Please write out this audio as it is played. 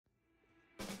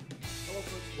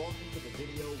welcome to the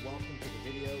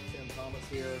video. Tim Thomas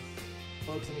here.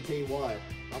 Folks, let me tell you what.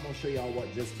 I'm going to show y'all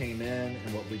what just came in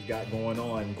and what we've got going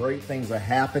on. Great things are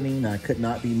happening. I could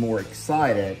not be more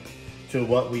excited to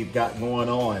what we've got going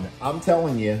on. I'm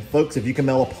telling you, folks, if you can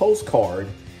mail a postcard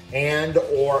and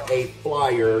or a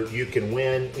flyer, you can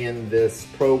win in these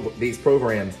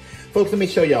programs. Folks, let me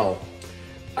show y'all.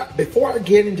 Before I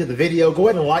get into the video, go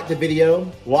ahead and like the video,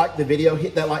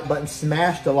 hit that like button,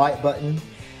 smash the like button,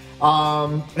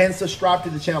 and subscribe to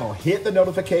the channel. Hit the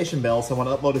notification bell so when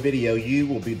I upload a video, you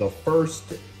will be the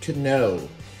first to know.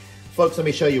 Folks, let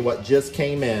me show you what just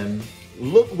came in.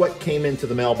 Look what came into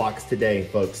the mailbox today,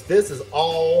 folks. This is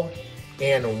all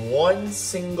in one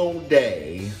single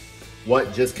day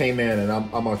what just came in, and I'm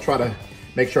gonna try to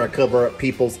make sure I cover up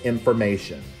people's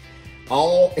information.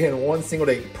 All in one single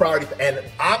day, priority, and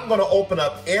I'm gonna open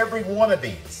up every one of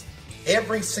these,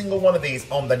 every single one of these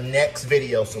on the next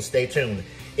video, so stay tuned.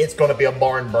 It's gonna be a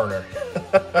barn burner.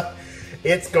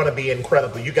 It's gonna be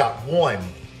incredible. You got 1,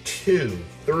 2,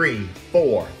 3,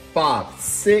 4, 5,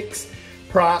 6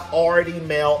 priority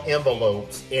mail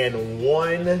envelopes in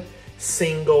one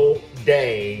single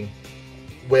day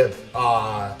with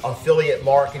affiliate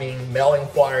marketing, mailing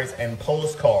flyers, and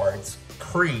postcards,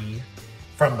 CREC,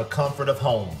 from the comfort of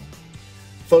home.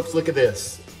 Folks, look at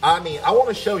this. I mean, I want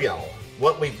to show y'all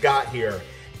what we've got here.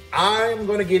 I'm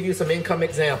going to give you some income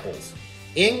examples.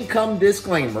 Income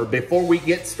disclaimer before we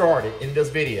get started in this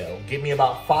video. Give me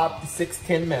about 5 to 6,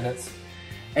 10 minutes.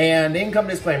 And income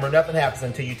disclaimer, nothing happens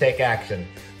until you take action.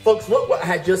 Folks, look what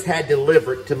I just had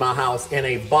delivered to my house in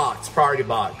a box, priority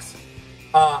box.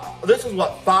 This is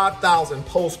what 5,000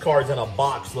 postcards in a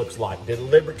box looks like,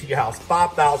 delivered to your house,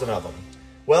 5,000 of them.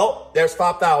 Well, there's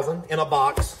 5,000 in a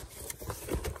box.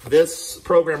 This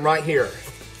program right here.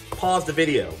 Pause the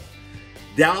video.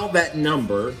 Dial that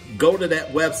number. Go to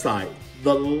that website.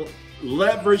 The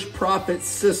Leverage Profit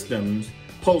Systems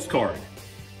postcard.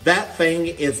 That thing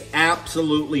is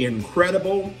absolutely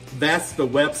incredible. That's the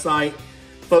website.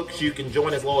 Folks, you can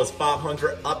join as low as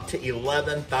 $500 up to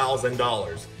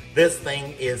 $11,000. This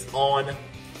thing is on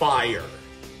fire.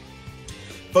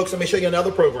 Folks, let me show you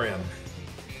another program.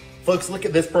 Folks, look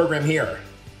at this program here.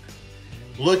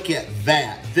 Look at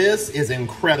that. This is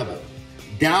incredible.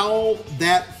 Dial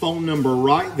that phone number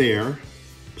right there.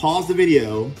 Pause the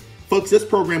video. Folks, this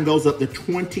program goes up to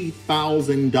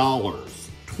 $20,000.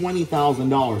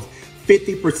 $20,000.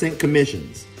 50%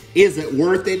 commissions. Is it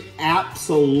worth it?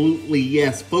 Absolutely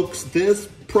yes. Folks, this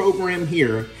program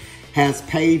here has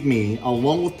paid me,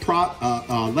 along with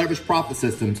Leverage Profit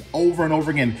Systems, over and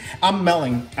over again. I'm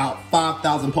mailing out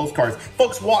 5,000 postcards.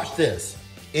 Folks, watch this.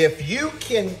 If you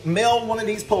can mail one of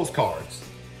these postcards,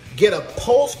 get a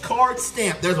postcard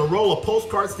stamp. There's a roll of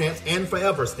postcard stamps and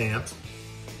forever stamps,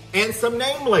 and some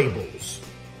name labels,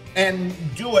 and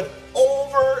do it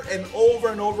over and over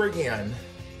and over again.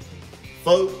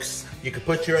 Folks, you could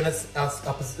put you in a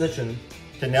position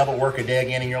to never work a day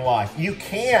again in your life. You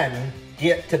can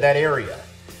get to that area.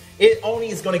 It only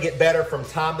is going to get better from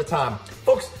time to time.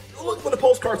 Folks, look what the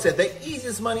postcard said. The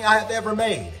easiest money I have ever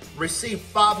made. Received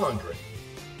 500,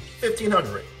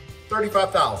 1,500,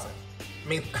 35,000. I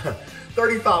mean,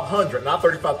 3,500, not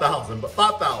 35,000, but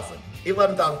 5,000,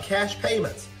 11,000 cash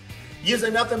payments.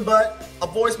 Using nothing but a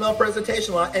voicemail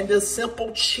presentation line and this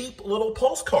simple, cheap little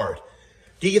postcard.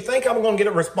 Do you think I'm going to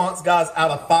get a response, guys,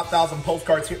 out of 5,000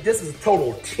 postcards here? This is a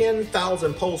total of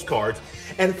 10,000 postcards.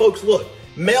 And folks, look,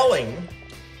 mailing,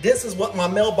 this is what my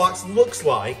mailbox looks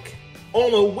like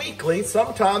on a weekly,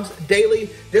 sometimes daily.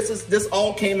 This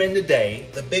all came in today.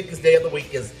 The biggest day of the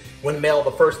week is when mail,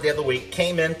 the first day of the week,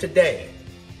 came in today.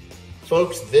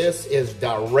 Folks, this is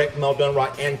direct mail done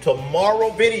right. And tomorrow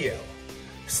video,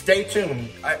 stay tuned.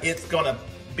 It's going to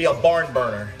be a barn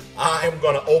burner. I am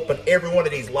going to open every one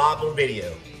of these live on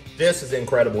video. This is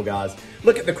incredible, guys.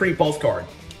 Look at the CREC postcard.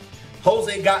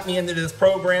 Jose got me into this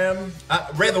program.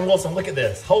 Raven Wilson, look at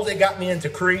this. Jose got me into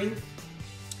CREC.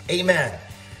 Amen.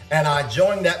 And I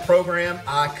joined that program.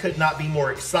 I could not be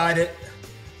more excited.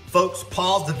 Folks,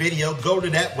 pause the video. Go to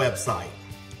that website.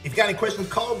 If you got any questions,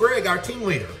 call Greg, our team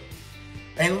leader.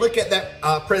 And look at that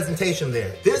presentation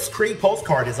there. This CREC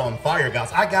postcard is on fire, guys.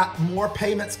 I got more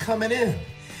payments coming in.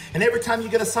 And every time you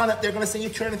get a sign up, they're going to send you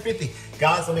 250.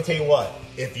 Guys, let me tell you what.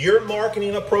 If you're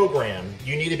marketing a program,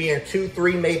 you need to be in 2,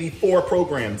 3, maybe 4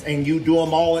 programs, and you do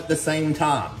them all at the same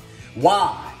time.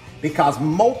 Why? Because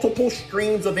multiple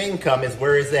streams of income is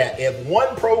where it's at. If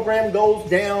one program goes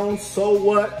down, so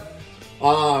what?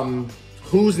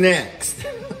 Who's next?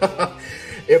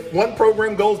 If one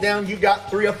program goes down, you got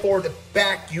 3 or 4 to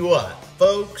back you up.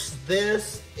 Folks,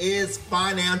 this is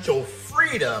financial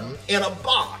freedom in a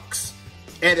box.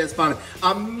 It is fun.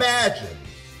 Imagine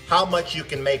how much you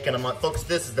can make in a month. Folks,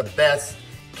 this is the best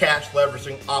cash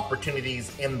leveraging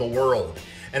opportunities in the world.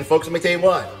 And folks, let me tell you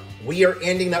what, we are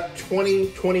ending up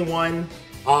 2021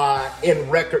 in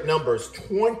record numbers.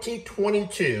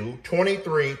 2022,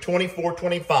 23, 24,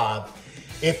 25.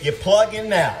 If you plug in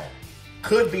now,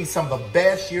 could be some of the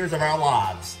best years of our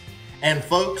lives. And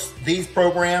folks, these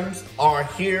programs are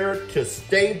here to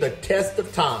stay the test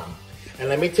of time. And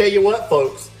let me tell you what,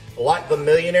 folks, like the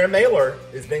Millionaire Mailer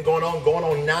has been going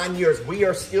on 9 years, we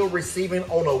are still receiving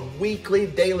on a weekly,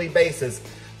 daily basis,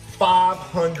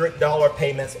 $500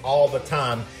 payments all the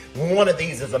time. One of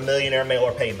these is a Millionaire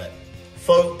Mailer payment.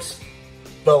 Folks,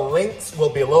 the links will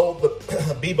be below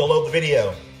the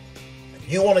video.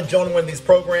 If you want to join one of these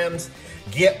programs,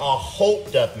 get a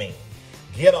hold of me.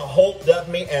 Get a hold of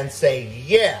me and say,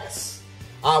 yes,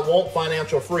 I want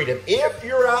financial freedom. If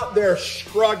you're out there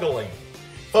struggling,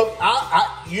 folks,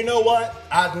 you know what?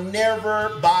 I'd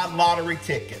never buy a lottery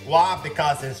ticket. Why?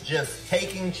 Because it's just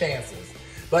taking chances.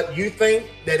 But you think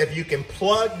that if you can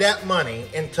plug that money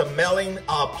into mailing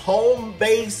a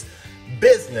home-based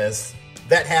business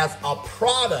that has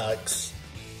products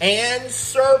and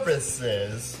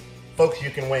services, folks, you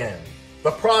can win.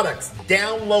 The products,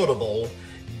 downloadable,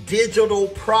 digital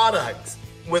products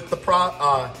with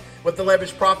the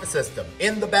leverage profit system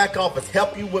in the back office,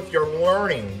 help you with your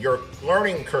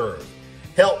learning curve,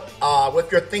 help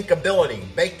with your thinkability,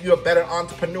 make you a better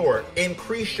entrepreneur,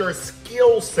 increase your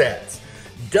skill sets.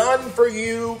 Done for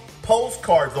you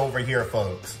postcards over here,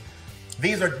 folks.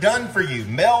 These are done for you,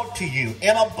 mailed to you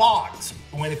in a box.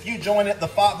 If you join at the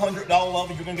 $500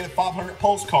 level, you're gonna get 500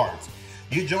 postcards.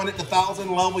 You join at the 1,000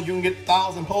 level, you can get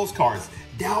 1,000 postcards.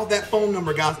 Dial that phone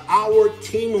number, guys. Our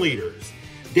team leaders,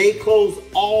 they close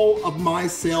all of my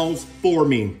sales for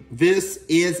me. This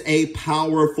is a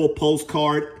powerful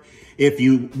postcard. If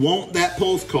you want that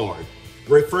postcard,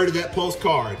 refer to that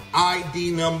postcard.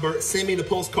 ID number, send me the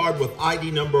postcard with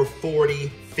ID number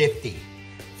 4050.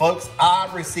 Folks, I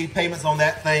receive payments on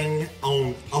that thing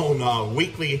on a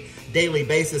weekly, daily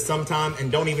basis sometime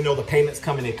and don't even know the payments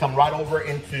coming. They come right over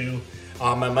into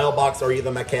my mailbox or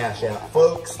either my cash app.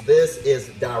 Folks, this is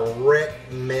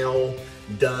direct mail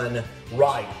done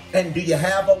right. And do you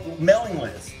have a mailing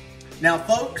list? Now,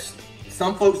 folks,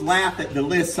 some folks laugh at the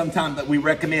list sometimes that we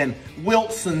recommend.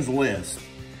 Wilson's list.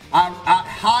 Our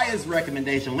highest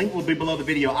recommendation, link will be below the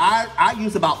video. I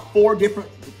use about 4 different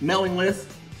mailing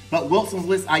lists, but Wilson's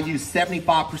list I use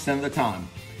 75% of the time.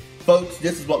 Folks,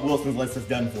 this is what Wilson's list has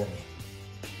done for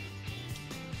me.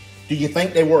 Do you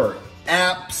think they work?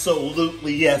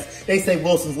 Absolutely yes. They say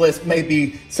Wilson's list may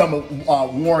be some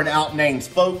worn out names.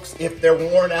 Folks, if they're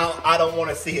worn out, I don't want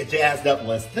to see a jazzed up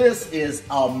list. This is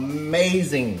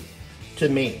amazing to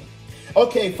me.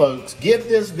 Okay, folks, give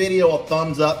this video a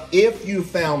thumbs up if you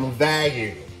found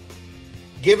value.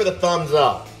 Give it a thumbs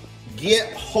up.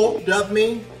 Get hold of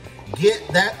me. Get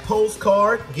that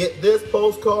postcard. Get this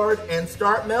postcard and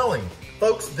start mailing.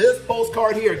 Folks, this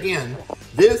postcard here, again,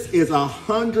 this is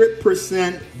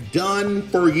 100% done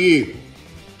for you.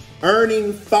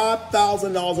 Earning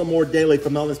 $5,000 or more daily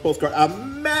from mailing this postcard.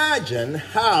 Imagine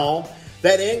how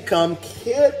that income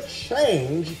could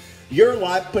change your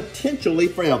life potentially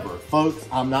forever. Folks,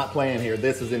 I'm not playing here.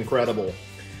 This is incredible.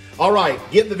 All right,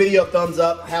 give the video a thumbs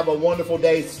up. Have a wonderful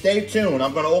day. Stay tuned.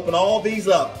 I'm going to open all these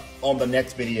up on the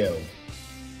next video.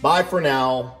 Bye for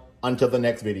now. Until the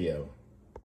next video.